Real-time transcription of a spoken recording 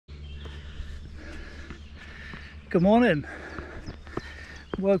Good morning.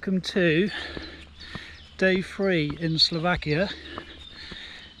 Welcome to day 3 in Slovakia,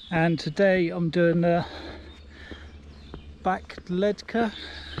 and today I'm doing the Bachledka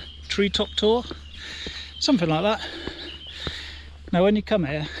treetop tour, something like that. Now when you come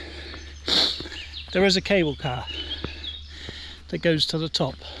here, there is a cable car that goes to the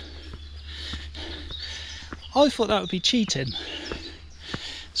top. I thought that would be cheating,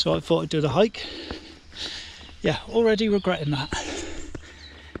 so I thought I'd do the hike. Yeah, already regretting that.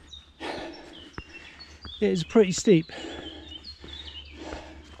 It is pretty steep.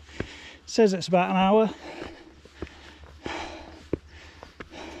 It says it's about an hour.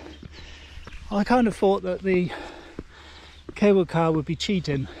 I kind of thought that the cable car would be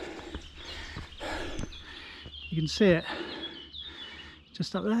cheating. You can see it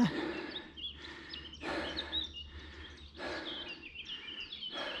just up there.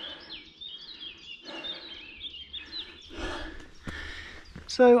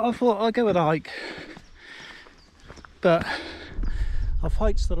 So I thought I'd go with a hike, but I've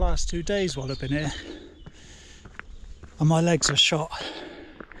hiked the last 2 days while I've been here and my legs are shot,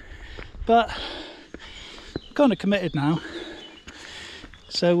 but I'm kind of committed now,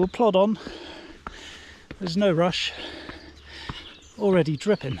 so we'll plod on. There's no rush. Already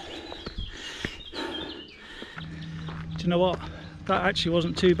dripping. Do you know what, that actually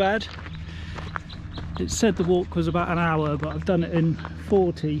wasn't too bad. It said the walk was about an hour, but I've done it in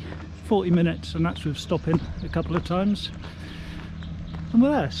 40 minutes, and that's with stopping a couple of times. And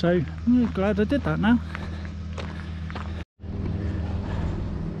we're there, so I'm glad I did that now.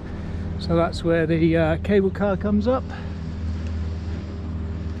 So that's where the cable car comes up.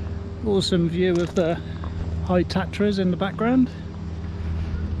 Awesome view of the high Tatras in the background.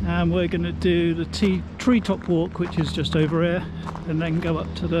 And we're going to do the treetop walk, which is just over here, and then go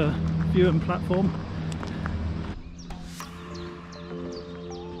up to the viewing platform.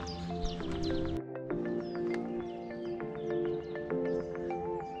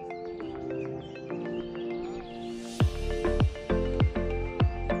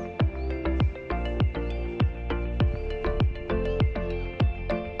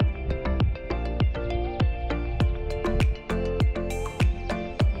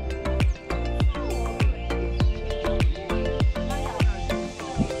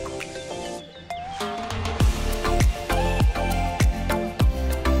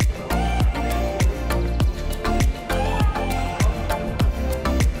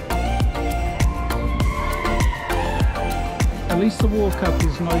 At least the walk up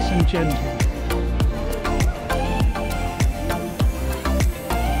is nice and gentle.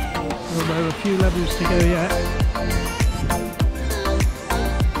 Although a few levels to go yet.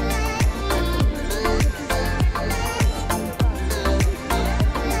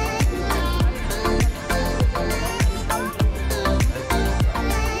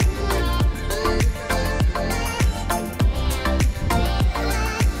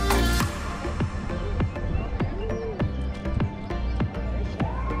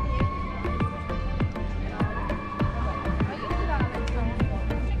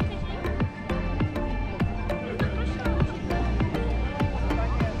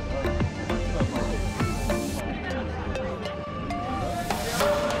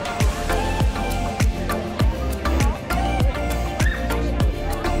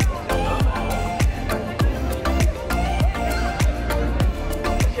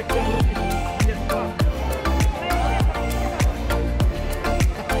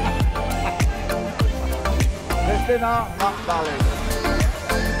 Not valid.